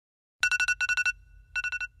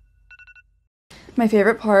My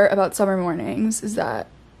favorite part about summer mornings is that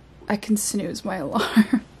I can snooze my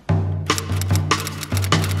alarm.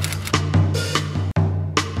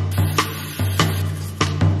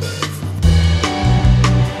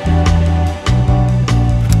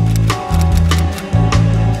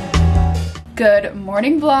 Good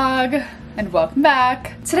morning vlog and welcome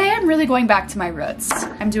back. Today I'm really going back to my roots.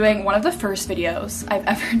 I'm doing one of the first videos I've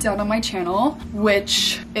ever done on my channel,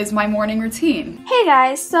 which is my morning routine. Hey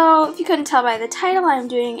guys, so if you couldn't tell by the title, I'm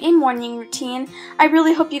doing a morning routine. I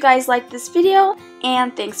really hope you guys liked this video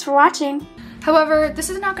and thanks for watching. However, this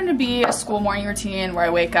is not going to be a school morning routine where I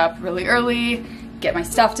wake up really early, get my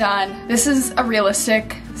stuff done. This is a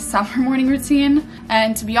realistic summer morning routine,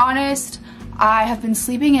 and to be honest, I have been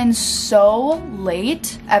sleeping in so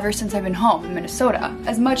late ever since I've been home in Minnesota.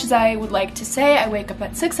 As much as I would like to say I wake up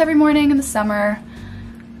at 6 every morning in the summer,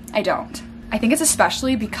 I don't. I think it's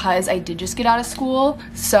especially because I did just get out of school,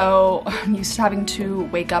 so I'm used to having to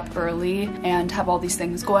wake up early and have all these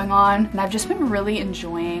things going on, and I've just been really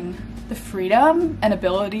enjoying the freedom and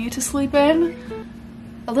ability to sleep in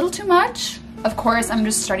a little too much. Of course, I'm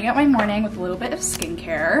just starting out my morning with a little bit of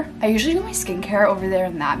skincare. I usually do my skincare over there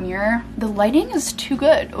in that mirror. The lighting is too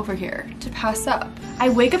good over here to pass up. I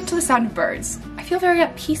wake up to the sound of birds. I feel very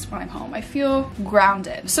at peace when I'm home. I feel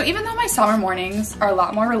grounded. So even though my summer mornings are a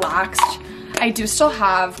lot more relaxed, I do still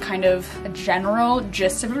have kind of a general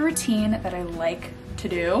gist of a routine that I like to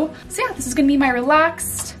do. So yeah, this is gonna be my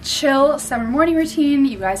relaxed, chill summer morning routine.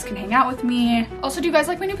 You guys can hang out with me. Also, do you guys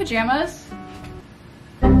like my new pajamas?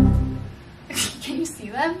 Can you see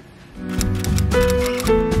them?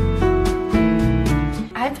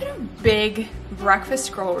 I've been a big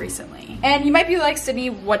breakfast girl recently. And you might be like, Sydney,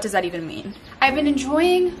 what does that even mean? I've been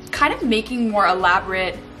enjoying kind of making more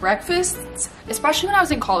elaborate breakfasts. Especially when I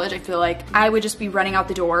was in college, I feel like I would just be running out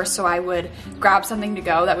the door, so I would grab something to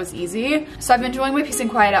go that was easy. So I've been enjoying my peace and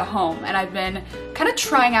quiet at home, and I've been kind of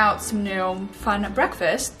trying out some new fun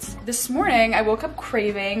breakfasts. This morning, I woke up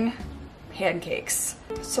craving pancakes.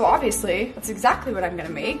 So obviously, that's exactly what I'm gonna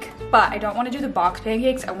make, but I don't wanna do the box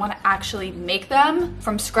pancakes. I wanna actually make them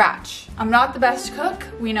from scratch. I'm not the best cook,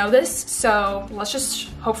 we know this, so let's just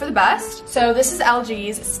hope for the best. So this is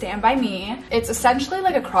LG's Stand By Me. It's essentially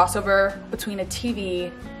like a crossover between a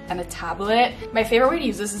TV and a tablet. My favorite way to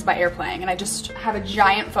use this is by airplaying, and I just have a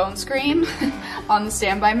giant phone screen on the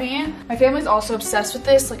Stand By Me. My family's also obsessed with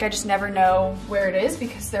this. Like, I just never know where it is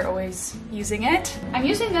because they're always using it. I'm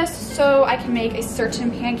using this so I can make a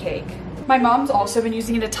certain pancake. My mom's also been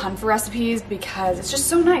using it a ton for recipes because it's just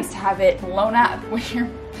so nice to have it blown up when you're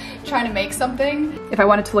trying to make something. If I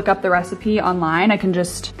wanted to look up the recipe online, I can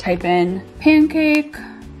just type in pancake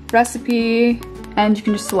recipe, and you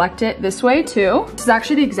can just select it this way too. This is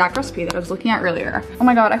actually the exact recipe that I was looking at earlier. Oh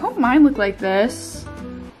my god, I hope mine look like this.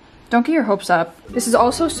 Don't get your hopes up. This is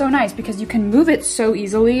also so nice because you can move it so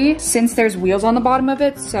easily since there's wheels on the bottom of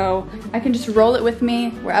it, so I can just roll it with me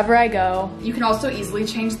wherever I go. You can also easily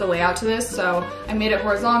change the layout to this, so I made it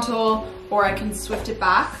horizontal, or I can swift it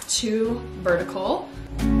back to vertical.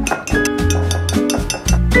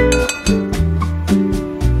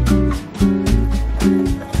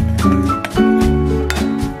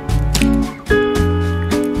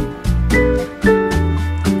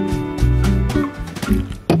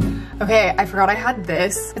 Okay, I forgot I had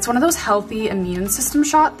this. It's one of those healthy immune system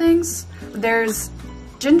shot things. There's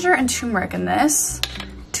ginger and turmeric in this.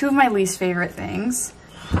 Two of my least favorite things.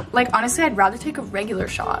 Like, honestly, I'd rather take a regular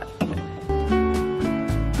shot.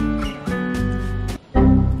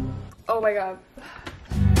 Oh my god.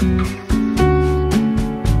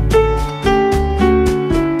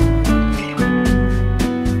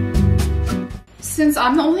 Since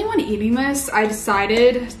I'm the only one eating this, I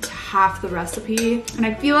decided to half the recipe, and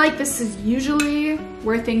I feel like this is usually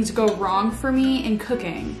where things go wrong for me in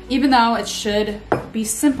cooking, even though it should be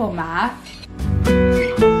simple math.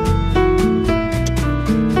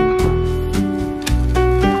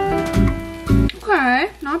 Okay,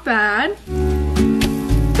 not bad.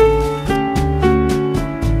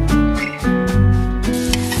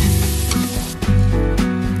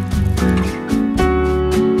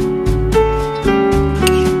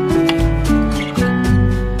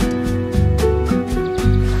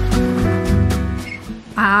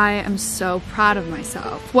 I am so proud of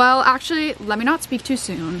myself. Well, actually, let me not speak too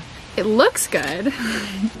soon. It looks good.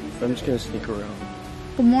 I'm just gonna sneak around.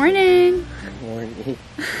 Good morning. Good morning.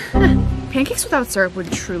 Pancakes without syrup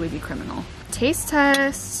would truly be criminal. Taste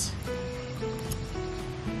test.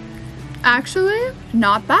 Actually,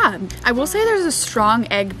 not bad. I will say there's a strong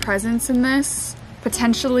egg presence in this,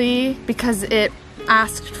 potentially because it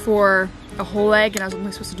asked for a whole egg and I was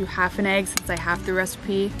only supposed to do half an egg since I halved the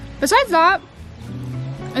recipe. Besides that,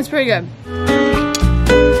 It's pretty good.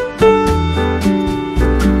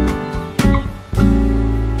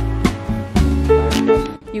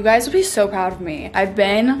 You guys will be so proud of me. I've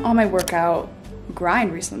been on my workout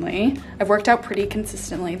grind recently. I've worked out pretty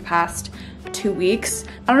consistently the past 2 weeks.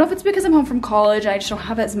 I don't know if it's because I'm home from college and I just don't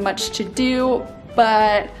have as much to do,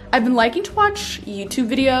 but I've been liking to watch YouTube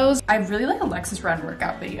videos. I really like Alexis run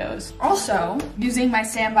workout videos. Also, using my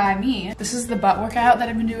Stand By Me. This is the butt workout that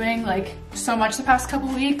I've been doing like so much the past couple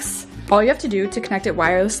weeks. All you have to do to connect it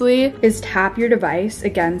wirelessly is tap your device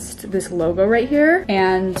against this logo right here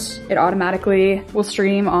and it automatically will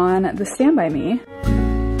stream on the Stand By Me.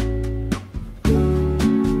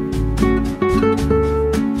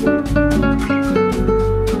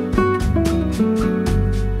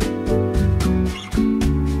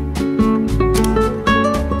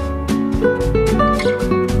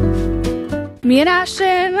 Me and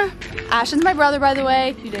Ashton's my brother, by the way,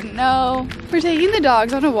 if you didn't know. We're taking the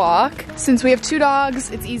dogs on a walk. Since we have 2 dogs,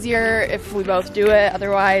 it's easier if we both do it.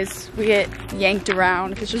 Otherwise, we get yanked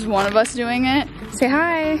around if it's just one of us doing it. Say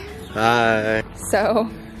hi. Hi. So,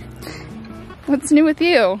 what's new with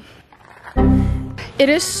you? It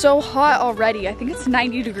is so hot already. I think it's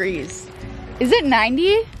 90 degrees. Is it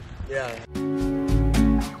 90? Yeah.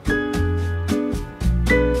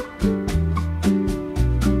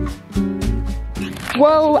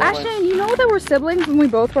 Whoa, Ashton, you know that we're siblings when we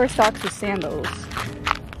both wear socks with sandals.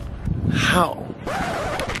 How?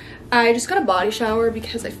 I just got a body shower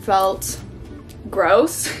because I felt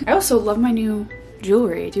gross. I also love my new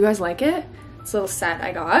jewelry. Do you guys like it? It's a little set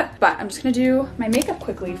I got, but I'm just gonna do my makeup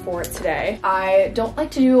quickly for it today. I don't like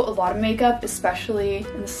to do a lot of makeup, especially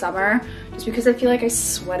in the summer, just because I feel like I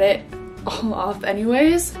sweat it all off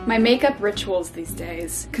anyways. My makeup rituals these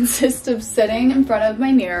days consist of sitting in front of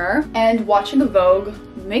my mirror and watching a Vogue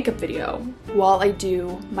makeup video while I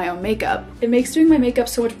do my own makeup. It makes doing my makeup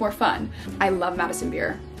so much more fun. I love Madison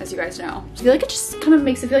Beer, as you guys know. I feel like it just kind of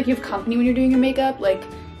makes it feel like you have company when you're doing your makeup, like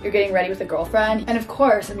you're getting ready with a girlfriend. And of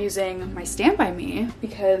course, I'm using my Stand By Me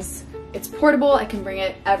because it's portable, I can bring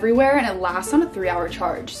it everywhere, and it lasts on a 3-hour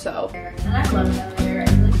charge, so. And I love that layer.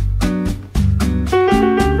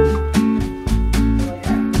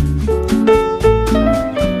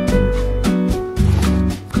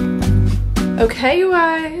 Okay, you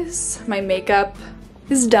guys, my makeup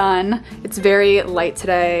is done. It's very light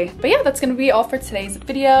today. But yeah, that's gonna be all for today's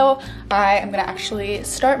video. I am gonna actually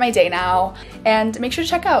start my day now, and make sure to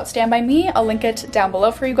check out Stand By Me. I'll link it down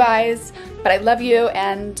below for you guys. But I love you,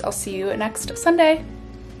 and I'll see you next Sunday.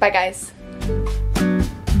 Bye, guys.